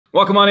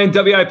Welcome on in,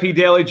 WIP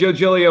Daily. Joe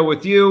Giglio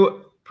with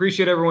you.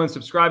 Appreciate everyone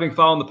subscribing,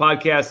 following the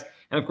podcast,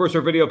 and of course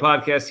our video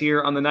podcast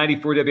here on the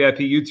 94 WIP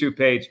YouTube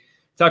page.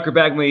 Tucker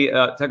Bagley,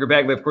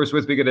 of course,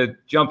 with me, going to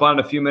jump on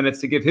in a few minutes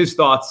to give his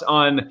thoughts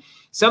on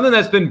something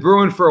that's been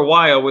brewing for a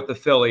while with the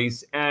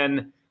Phillies.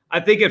 And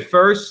I think at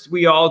first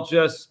we all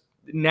just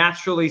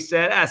naturally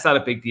said, it's not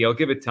a big deal,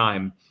 give it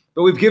time.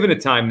 But we've given it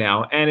time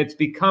now, and it's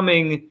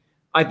becoming,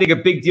 I think, a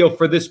big deal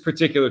for this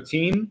particular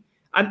team.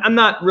 I'm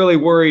not really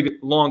worried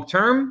long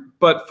term,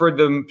 but for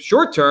the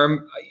short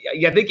term,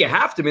 I think you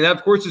have to. I mean, that,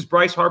 of course, is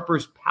Bryce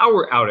Harper's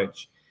power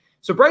outage.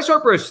 So Bryce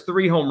Harper has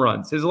 3 home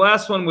runs. His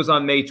last one was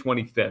on May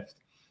 25th.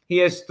 He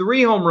has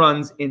 3 home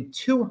runs in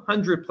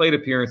 200 plate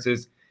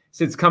appearances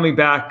since coming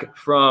back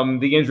from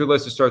the injured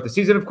list to start the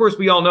season. Of course,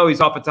 we all know he's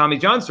off of Tommy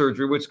John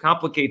surgery, which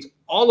complicates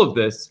all of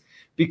this,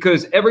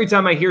 because every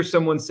time I hear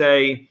someone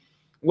say,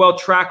 well,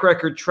 track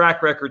record.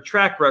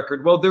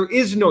 Well, there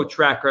is no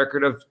track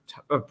record of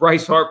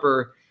Bryce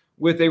Harper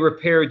with a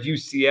repaired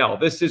UCL.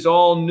 This is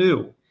all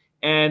new.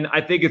 And I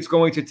think it's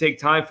going to take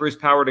time for his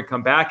power to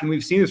come back. And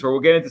we've seen this where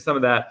we'll get into some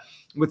of that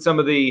with some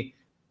of the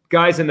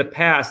guys in the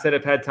past that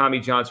have had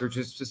Tommy John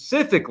surgery,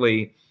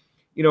 specifically,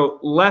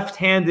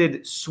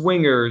 left-handed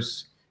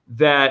swingers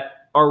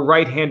that are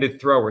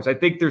right-handed throwers. I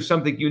think there's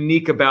something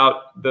unique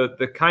about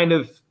the kind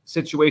of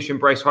situation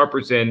Bryce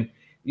Harper's in.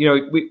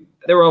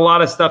 There were a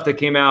lot of stuff that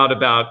came out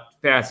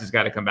about Fast has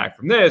got to come back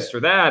from this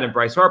or that, and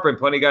Bryce Harper, and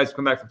plenty of guys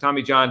come back from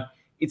Tommy John.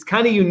 It's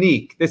kind of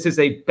unique. This is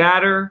a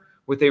batter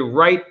with a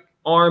right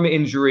arm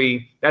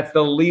injury. That's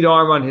the lead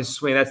arm on his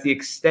swing. That's the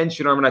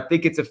extension arm, and I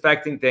think it's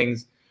affecting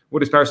things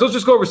with his power. So let's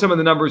just go over some of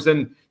the numbers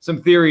and some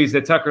theories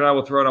that Tucker and I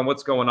will throw out on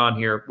what's going on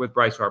here with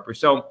Bryce Harper.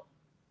 So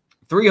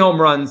 3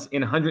 home runs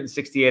in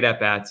 168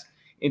 at-bats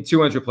in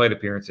 200 plate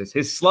appearances.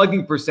 His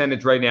slugging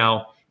percentage right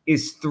now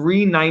is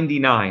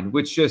 .399,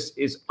 which just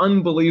is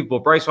unbelievable.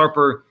 Bryce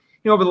Harper,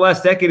 over the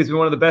last decade has been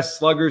one of the best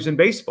sluggers in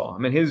baseball. I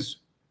mean, his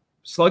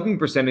slugging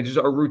percentages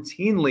are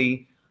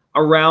routinely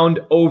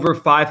around over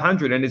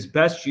 500, and his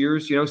best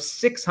years,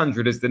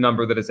 600 is the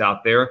number that is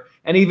out there.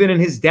 And even in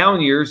his down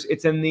years,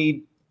 it's in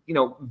the,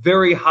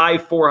 very high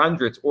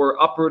 400s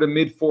or upper to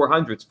mid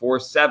 400s,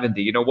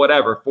 470,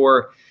 whatever,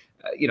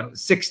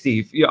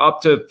 460,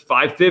 up to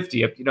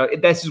 550.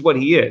 This is what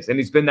he is, and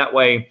he's been that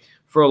way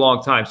for a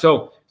long time.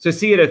 So to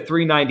see it at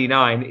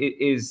 .399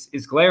 is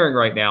glaring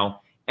right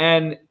now.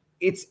 And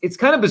it's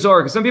kind of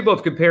bizarre because some people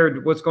have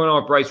compared what's going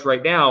on with Bryce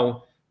right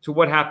now to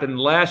what happened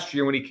last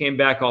year when he came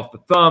back off the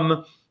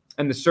thumb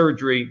and the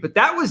surgery. But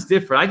that was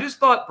different. I just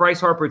thought Bryce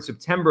Harper in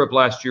September of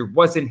last year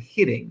wasn't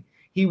hitting.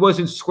 He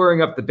wasn't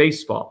squaring up the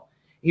baseball.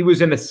 He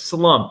was in a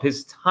slump.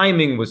 His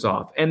timing was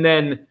off. And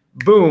then,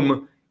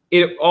 boom,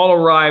 it all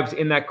arrived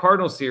in that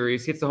Cardinal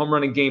series, hits the home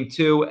run in game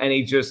 2, and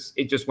it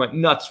just went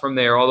nuts from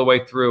there all the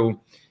way through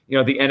the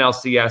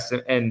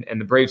NLCS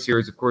and the Brave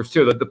series, of course,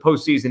 too. The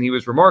postseason, he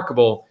was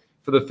remarkable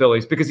for the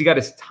Phillies because he got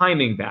his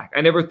timing back.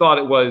 I never thought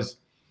it was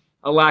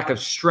a lack of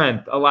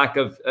strength, a lack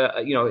of,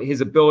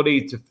 his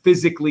ability to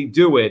physically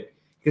do it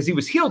because he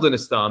was healed in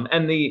his thumb.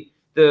 And the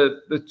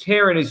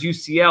tear in his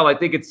UCL, I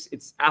think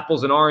it's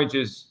apples and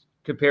oranges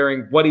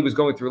comparing what he was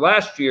going through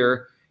last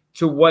year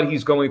to what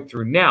he's going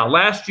through now.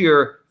 Last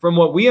year, from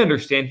what we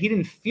understand, he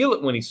didn't feel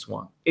it when he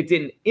swung. It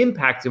didn't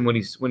impact him when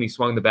he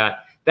swung the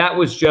bat. That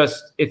was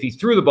just if he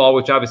threw the ball,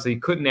 which obviously he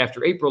couldn't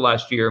after April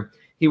last year,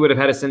 he would have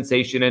had a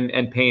sensation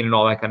and pain and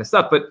all that kind of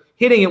stuff. But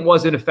hitting it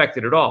wasn't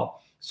affected at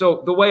all.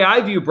 So the way I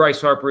view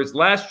Bryce Harper is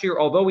last year,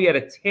 although he had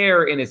a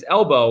tear in his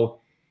elbow,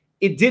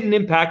 it didn't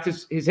impact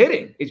his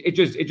hitting. It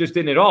just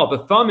didn't at all.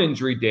 The thumb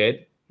injury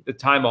did, the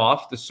time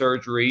off, the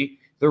surgery,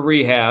 the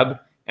rehab,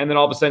 and then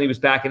all of a sudden he was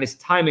back and his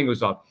timing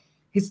was off.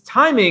 His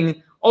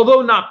timing,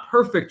 although not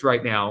perfect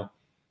right now,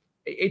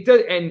 it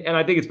does, and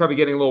I think it's probably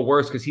getting a little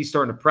worse because he's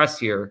starting to press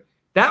here.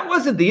 That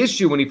wasn't the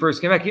issue when he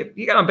first came back.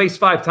 He got on base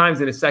 5 times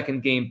in his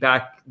second game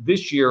back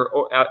this year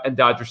at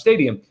Dodger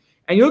Stadium.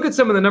 And you look at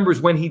some of the numbers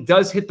when he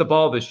does hit the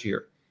ball this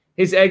year.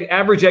 His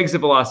average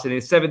exit velocity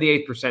is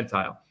 78th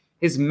percentile.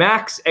 His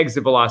max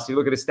exit velocity,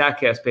 look at his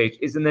StatCast page,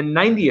 is in the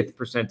 90th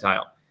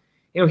percentile.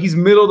 He's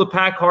middle of the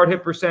pack hard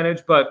hit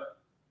percentage, but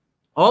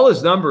all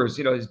his numbers,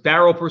 his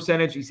barrel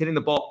percentage, he's hitting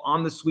the ball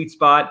on the sweet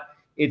spot.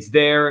 It's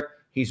there.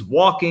 He's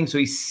walking, so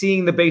he's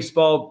seeing the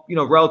baseball,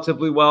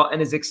 relatively well. And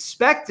his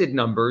expected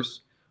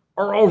numbers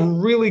are all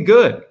really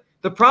good.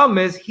 The problem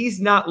is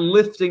he's not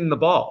lifting the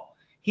ball.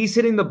 He's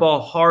hitting the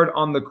ball hard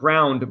on the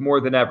ground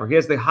more than ever. He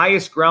has the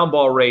highest ground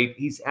ball rate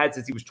he's had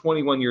since he was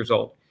 21 years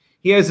old.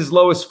 He has his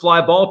lowest fly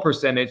ball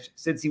percentage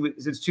since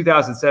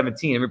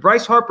 2017. I mean,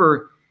 Bryce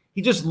Harper,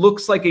 he just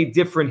looks like a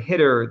different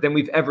hitter than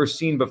we've ever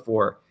seen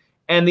before.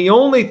 And the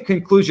only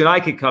conclusion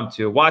I could come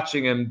to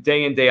watching him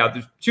day in, day out,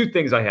 there's 2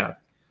 things I have.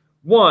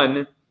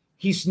 One,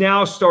 he's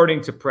now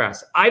starting to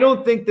press. I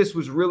don't think this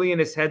was really in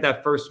his head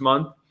that first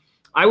month.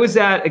 I was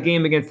at a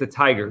game against the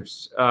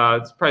Tigers.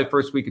 It's probably the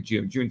first week of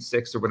June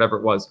 6th or whatever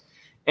it was.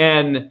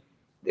 And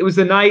it was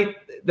the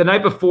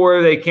night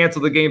before they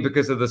canceled the game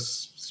because of the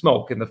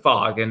smoke and the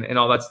fog and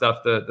all that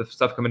stuff, the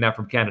stuff coming down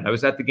from Canada. I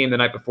was at the game the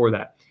night before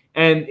that.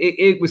 And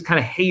it was kind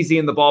of hazy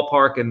in the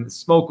ballpark, and the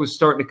smoke was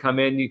starting to come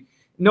in.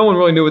 No one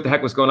really knew what the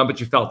heck was going on, but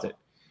you felt it.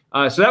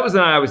 So that was the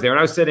night I was there, and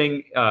I was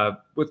sitting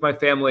with my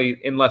family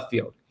in left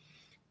field.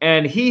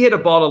 And he hit a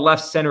ball to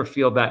left center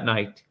field that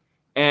night,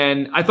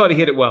 and I thought he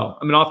hit it well.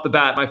 I mean, off the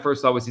bat, my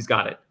first thought was he's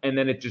got it, and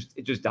then it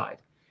just died.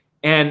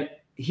 And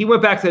he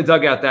went back to the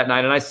dugout that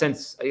night, and I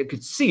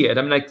could see it.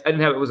 I mean,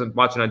 I wasn't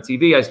watching on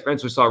TV. I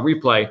eventually saw a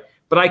replay,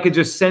 but I could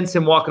just sense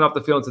him walking off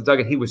the field into the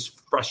dugout. He was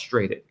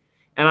frustrated.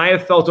 And I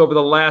have felt over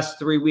the last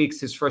 3 weeks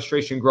his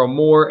frustration grow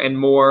more and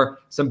more.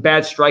 Some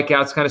bad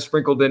strikeouts kind of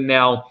sprinkled in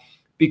now,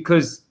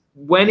 because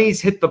when he's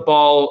hit the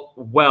ball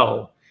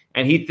well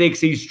and he thinks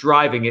he's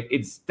driving it,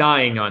 it's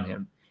dying on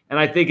him. And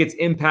I think it's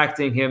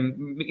impacting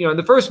him. You know, in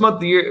the first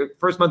month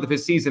of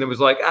his season, it was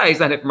like, he's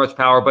not hitting for much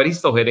power, but he's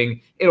still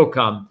hitting. It'll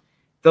come.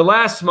 The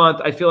last month,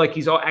 I feel like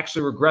he's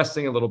actually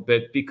regressing a little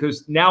bit,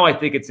 because now I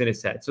think it's in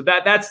his head. So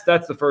that's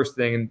the first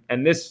thing,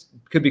 and this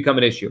could become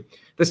an issue.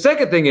 The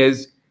second thing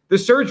is the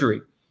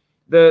surgery,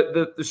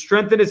 the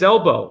strength in his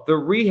elbow, the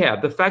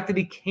rehab, the fact that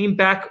he came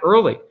back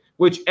early,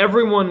 which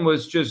everyone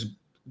was just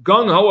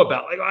gung-ho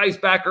about, like, he's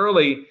back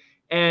early,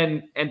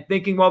 and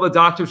thinking, well, the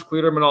doctors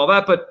cleared him and all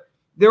that. But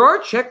there are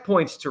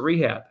checkpoints to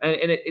rehab,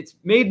 and it's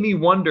made me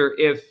wonder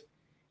if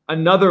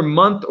another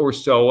month or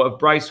so of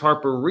Bryce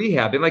Harper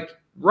rehab, and like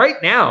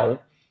right now,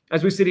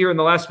 as we sit here in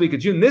the last week of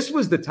June, this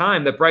was the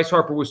time that Bryce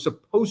Harper was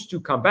supposed to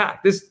come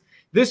back.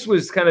 This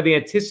was kind of the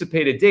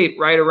anticipated date,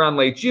 right around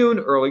late June,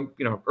 early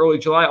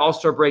July,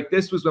 All-Star break.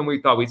 This was when we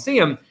thought we'd see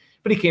him,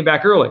 but he came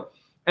back early.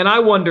 And I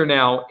wonder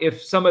now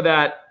if some of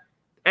that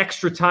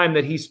extra time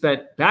that he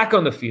spent back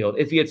on the field,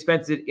 if he had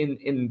spent it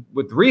in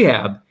with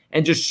rehab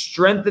and just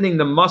strengthening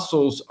the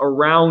muscles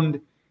around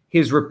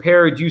his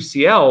repaired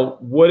UCL,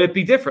 would it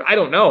be different? I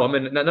don't know. I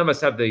mean, none of us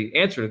have the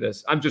answer to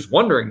this. I'm just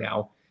wondering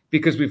now,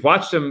 because we've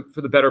watched him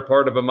for the better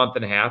part of a month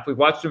and a half. We've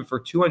watched him for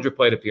 200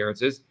 plate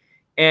appearances.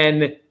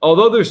 And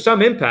although there's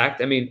some impact,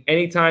 I mean,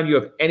 anytime you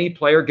have any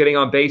player getting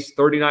on base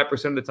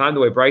 39% of the time, the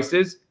way Bryce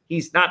is,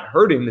 he's not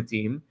hurting the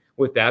team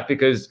with that,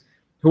 because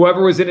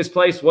whoever was in his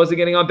place wasn't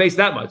getting on base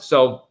that much.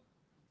 So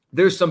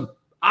there's some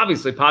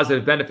obviously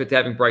positive benefit to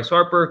having Bryce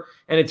Harper.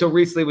 And until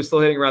recently was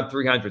still hitting around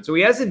 300. So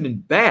he hasn't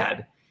been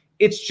bad.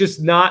 It's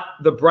just not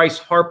the Bryce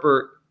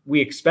Harper we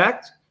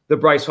expect, the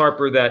Bryce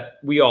Harper that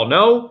we all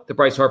know, the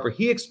Bryce Harper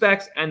he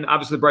expects, and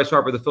obviously the Bryce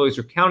Harper the Phillies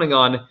are counting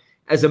on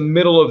as a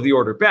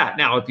middle-of-the-order bat.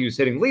 Now, if he was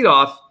hitting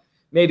leadoff,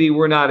 maybe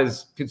we're not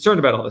as concerned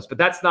about all this, but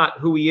that's not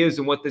who he is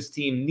and what this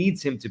team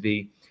needs him to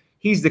be.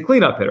 He's the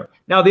cleanup hitter.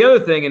 Now, the other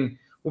thing, and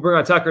we'll bring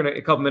on Tucker in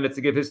a couple minutes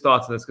to give his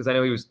thoughts on this, because I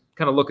know he was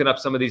kind of looking up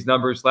some of these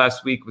numbers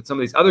last week with some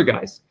of these other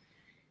guys.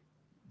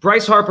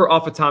 Bryce Harper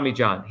off of Tommy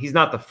John. He's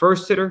not the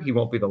first hitter. He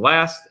won't be the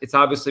last. It's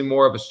obviously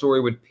more of a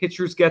story when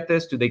pitchers get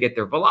this. Do they get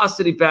their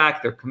velocity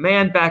back, their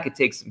command back? It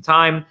takes some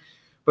time.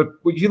 But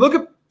if you look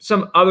at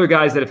some other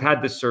guys that have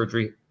had this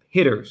surgery,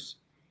 hitters,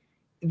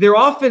 there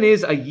often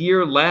is a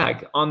year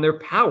lag on their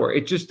power.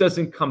 It just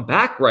doesn't come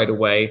back right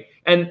away.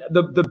 And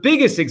the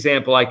biggest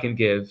example I can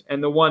give,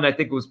 and the one I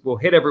think will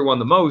hit everyone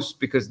the most,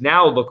 because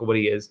now look at what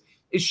he is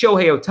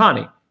Shohei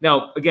Ohtani.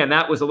 Now, again,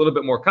 that was a little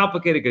bit more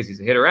complicated because he's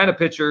a hitter and a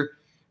pitcher.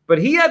 But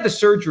he had the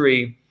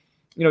surgery,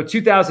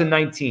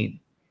 2019.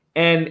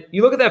 And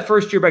you look at that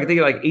first year back, I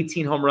think like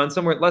 18 home runs,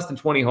 somewhere less than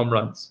 20 home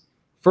runs.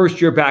 First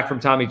year back from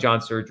Tommy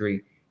John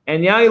surgery.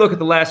 And now you look at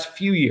the last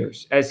few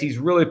years as he's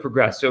really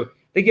progressed. So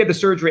I think he had the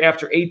surgery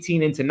after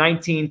 18 into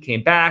 19,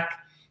 came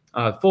back,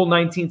 full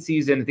 19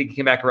 season. I think he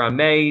came back around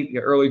May,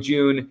 early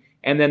June.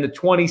 And then the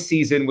 20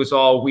 season was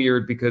all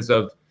weird because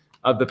of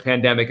the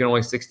pandemic and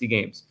only 60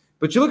 games.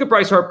 But you look at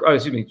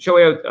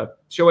Shohei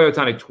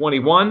Ohtani,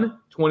 21,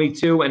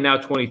 22, and now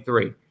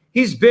 23.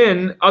 He's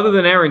been, other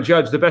than Aaron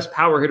Judge, the best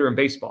power hitter in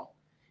baseball.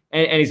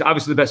 And he's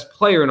obviously the best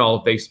player in all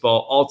of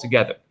baseball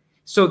altogether.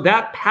 So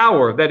that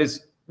power that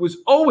was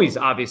always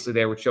obviously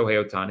there with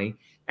Shohei Ohtani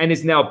and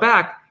is now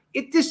back,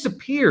 it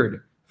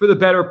disappeared for the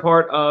better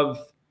part of,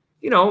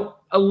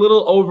 a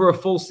little over a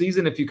full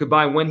season if you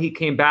combine when he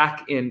came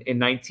back in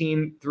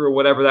 19 through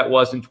whatever that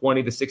was in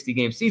 20, the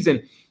 60-game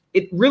season.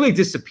 It really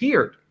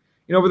disappeared.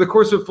 Over the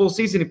course of a full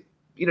season,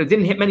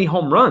 didn't hit many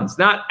home runs.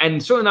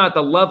 And certainly not at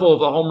the level of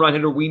the home run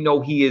hitter we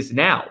know he is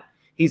now.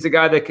 He's a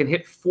guy that can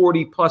hit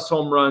 40-plus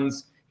home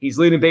runs. He's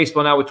leading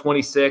baseball now with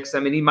 26. I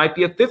mean, he might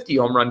be a 50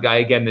 home run guy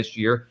again this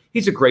year.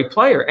 He's a great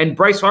player. And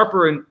Bryce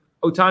Harper and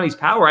Ohtani's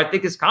power, I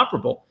think, is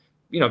comparable.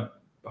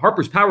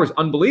 Harper's power is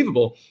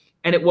unbelievable,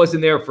 and it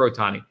wasn't there for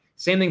Ohtani.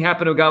 Same thing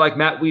happened to a guy like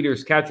Matt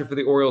Wieters, catcher for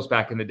the Orioles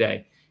back in the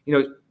day.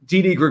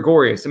 Didi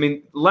Gregorius. I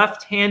mean,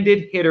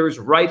 left-handed hitters,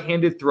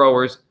 right-handed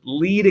throwers,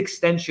 lead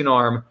extension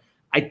arm.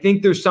 I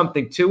think there's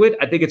something to it.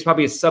 I think it's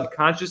probably a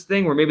subconscious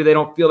thing where maybe they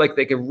don't feel like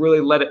they can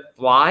really let it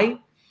fly.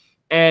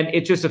 And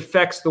it just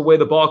affects the way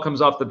the ball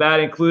comes off the bat,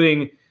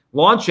 including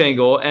launch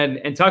angle.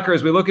 And Tucker,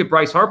 as we look at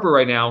Bryce Harper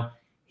right now,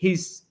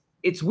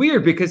 it's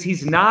weird because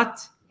he's not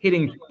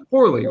hitting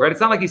poorly, right?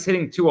 It's not like he's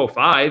hitting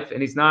 205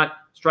 and he's not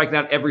striking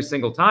out every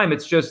single time.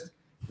 It's just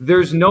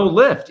there's no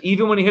lift.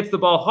 Even when he hits the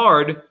ball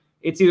hard,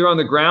 it's either on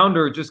the ground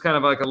or just kind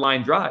of like a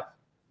line drive.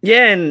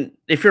 Yeah, and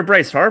if you're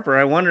Bryce Harper,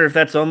 I wonder if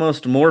that's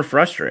almost more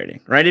frustrating,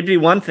 right? It'd be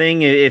one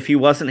thing if he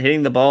wasn't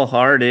hitting the ball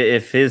hard,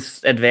 if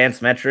his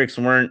advanced metrics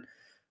weren't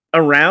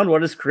around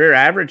what his career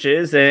average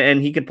is,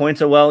 and he could point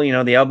to, well,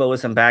 the elbow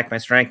isn't back, my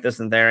strength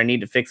isn't there, I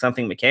need to fix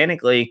something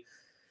mechanically.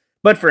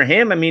 But for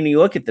him, I mean, you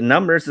look at the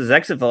numbers, his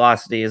exit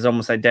velocity is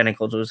almost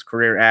identical to his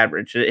career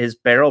average, his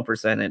barrel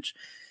percentage,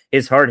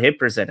 his hard hit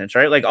percentage,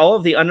 right? Like all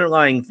of the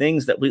underlying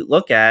things that we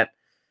look at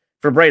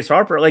for Bryce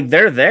Harper, like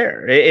they're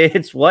there.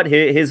 It's what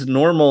his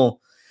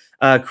normal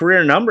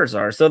career numbers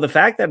are. So the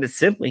fact that it's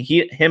simply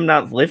him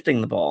not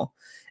lifting the ball,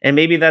 and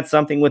maybe that's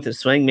something with his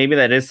swing, maybe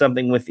that is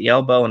something with the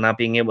elbow and not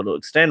being able to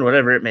extend,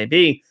 whatever it may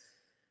be.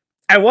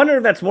 I wonder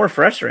if that's more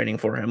frustrating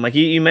for him. Like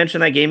you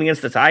mentioned that game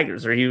against the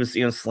Tigers, where he was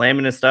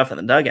slamming his stuff in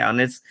the dugout,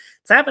 and it's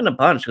happened a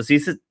bunch because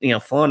he's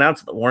flown out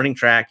to the warning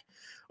track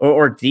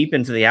or deep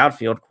into the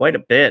outfield quite a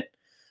bit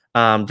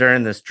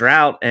during this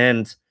drought.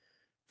 And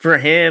for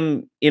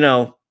him,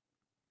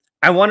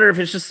 I wonder if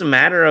it's just a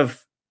matter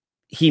of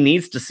he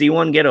needs to see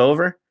one get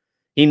over.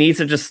 He needs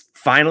to just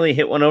finally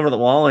hit one over the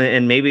wall,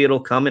 and maybe it'll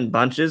come in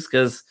bunches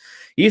because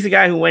he's a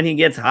guy who, when he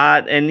gets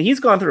hot, and he's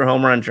gone through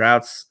home run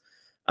droughts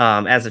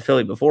as a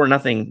Philly before,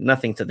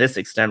 nothing to this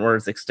extent where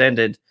it's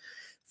extended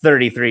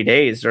 33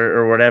 days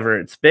or whatever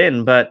it's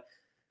been, but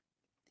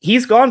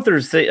he's gone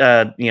through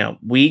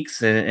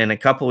weeks and a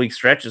couple week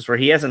stretches where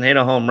he hasn't hit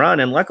a home run.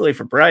 And luckily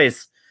for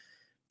Bryce,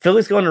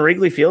 Philly's going to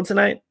Wrigley Field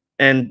tonight,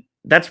 and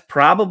that's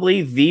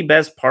probably the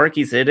best park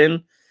he's hit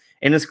in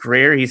his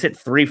career. He's hit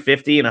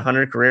 350 and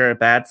 100 career at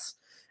bats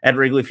at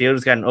Wrigley Field.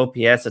 He's got an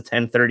OPS of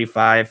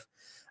 1035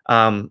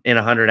 in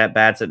 100 at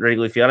bats at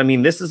Wrigley Field. I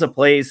mean, this is a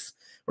place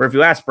where if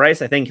you ask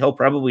Bryce, I think he'll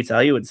probably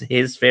tell you it's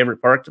his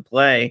favorite park to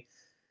play.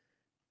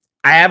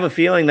 I have a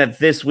feeling that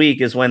this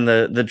week is when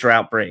the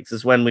drought breaks,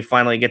 is when we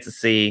finally get to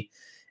see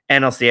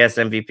NLCS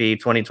MVP,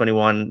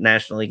 2021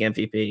 National League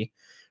MVP,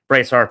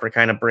 Bryce Harper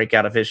kind of break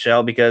out of his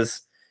shell,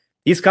 because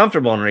he's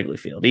comfortable in Wrigley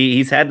Field.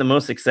 He's had the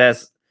most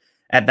success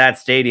at that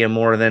stadium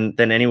more than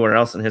anywhere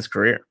else in his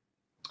career.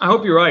 I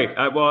hope you're right.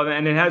 Well,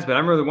 and it has been. I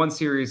remember the one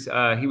series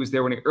he was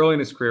there early in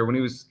his career when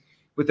he was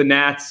with the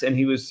Nats, and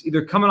he was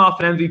either coming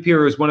off an MVP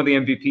or it was one of the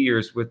MVP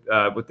years with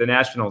the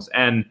Nationals.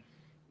 And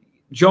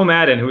Joe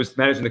Madden, who was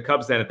managing the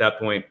Cubs then at that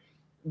point,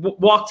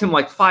 walked him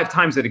like 5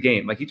 times at a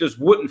game. Like he just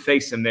wouldn't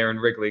face him there in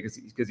Wrigley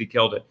because he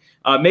killed it.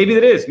 Maybe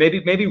it is.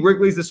 Maybe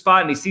Wrigley's the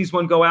spot, and he sees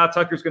one go out.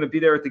 Tucker's going to be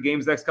there at the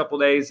games next couple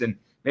of days, and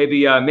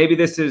maybe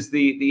this is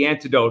the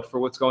antidote for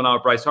what's going on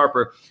with Bryce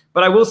Harper.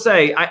 But I will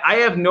say I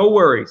have no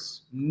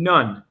worries,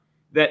 none,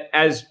 that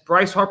as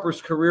Bryce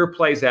Harper's career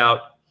plays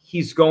out,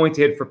 he's going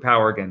to hit for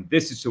power again.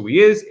 This is who he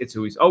is. It's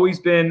who he's always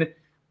been.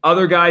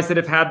 Other guys that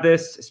have had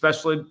this,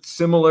 especially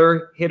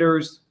similar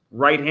hitters,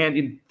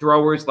 right-handed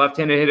throwers,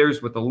 left-handed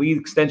hitters with the lead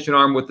extension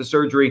arm with the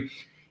surgery,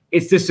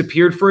 it's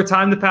disappeared for a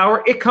time, the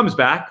power. It comes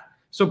back.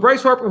 So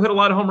Bryce Harper will hit a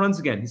lot of home runs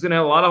again. He's going to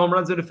have a lot of home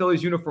runs in a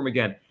Phillies uniform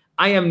again.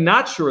 I am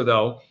not sure,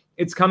 though,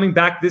 it's coming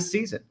back this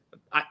season.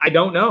 I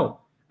don't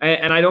know.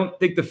 And I don't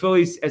think the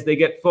Phillies, as they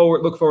look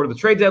forward to the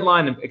trade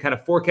deadline and kind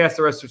of forecast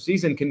the rest of the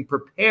season, can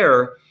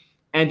prepare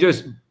and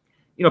just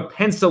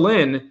pencil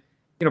in.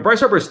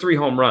 Bryce Harper has 3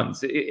 home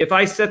runs. If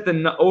I set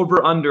the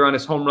over-under on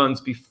his home runs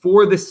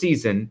before the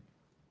season,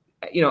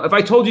 if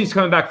I told you he's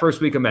coming back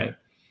first week of May,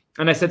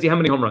 and I said to you how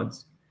many home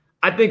runs,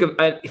 I think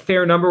a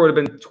fair number would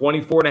have been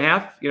 24 and a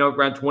half,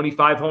 around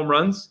 25 home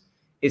runs.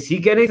 Is he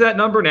getting to that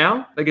number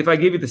now? Like if I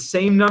gave you the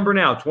same number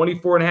now,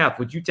 24 and a half,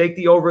 would you take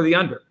the over or the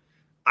under?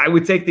 I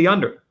would take the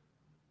under.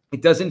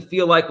 It doesn't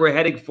feel like we're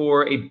heading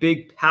for a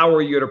big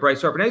power year to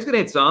Bryce Harper. Now he's going to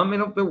hit some,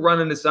 he'll run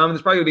into some.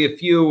 There's probably going to be a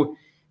few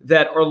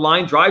that are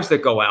line drives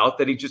that go out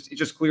that it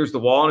just clears the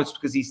wall, and it's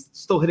because he's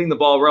still hitting the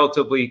ball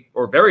relatively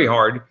or very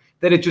hard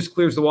that it just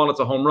clears the wall and it's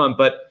a home run.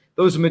 But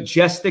those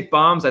majestic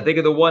bombs, I think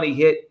of the one he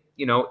hit,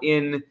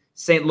 in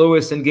St.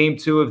 Louis in Game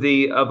 2 of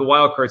the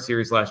wild card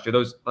series last year.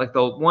 Those like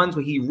the ones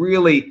where he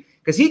really,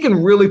 because he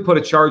can really put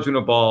a charge in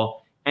a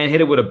ball and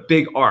hit it with a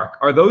big arc.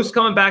 Are those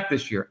coming back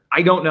this year?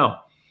 I don't know.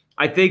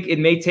 I think it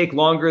may take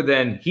longer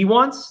than he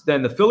wants,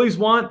 than the Phillies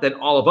want, than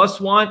all of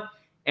us want.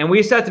 And we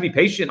just have to be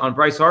patient on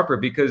Bryce Harper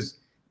because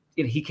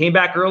he came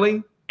back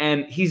early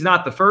and he's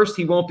not the first.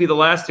 He won't be the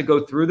last to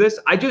go through this.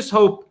 I just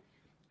hope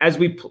as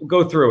we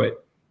go through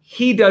it,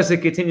 he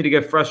doesn't continue to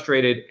get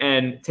frustrated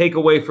and take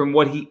away from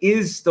what he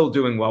is still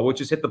doing well,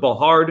 which is hit the ball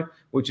hard,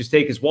 which is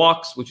take his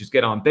walks, which is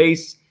get on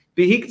base.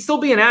 But he can still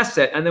be an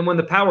asset. And then when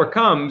the power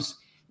comes,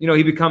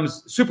 he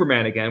becomes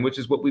Superman again, which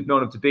is what we've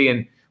known him to be.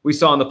 And we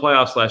saw in the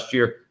playoffs last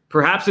year.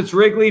 Perhaps it's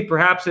Wrigley.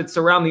 Perhaps it's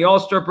around the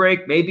All-Star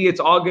break. Maybe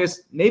it's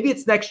August. Maybe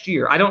it's next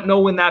year. I don't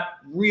know when that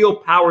real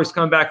power is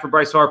coming back for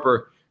Bryce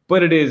Harper,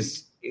 but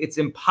it's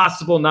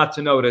impossible not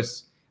to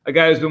notice a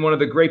guy who's been one of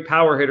the great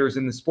power hitters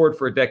in the sport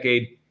for a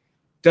decade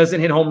doesn't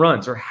hit home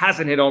runs or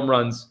hasn't hit home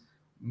runs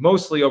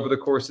mostly over the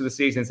course of the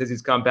season since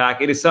he's come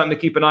back. It is something to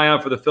keep an eye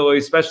on for the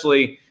Phillies,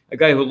 especially a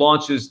guy who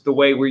launches the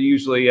way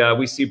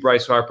we see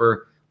Bryce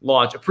Harper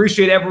launch.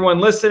 Appreciate everyone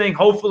listening.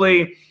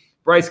 Hopefully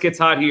Bryce gets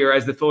hot here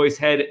as the Phillies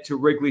head to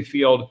Wrigley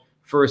Field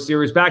for a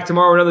series. Back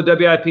tomorrow, another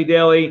WIP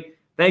Daily.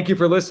 Thank you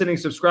for listening,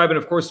 subscribing,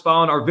 and of course,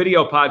 following our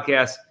video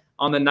podcast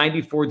on the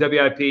 94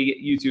 WIP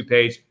YouTube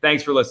page.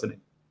 Thanks for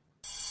listening.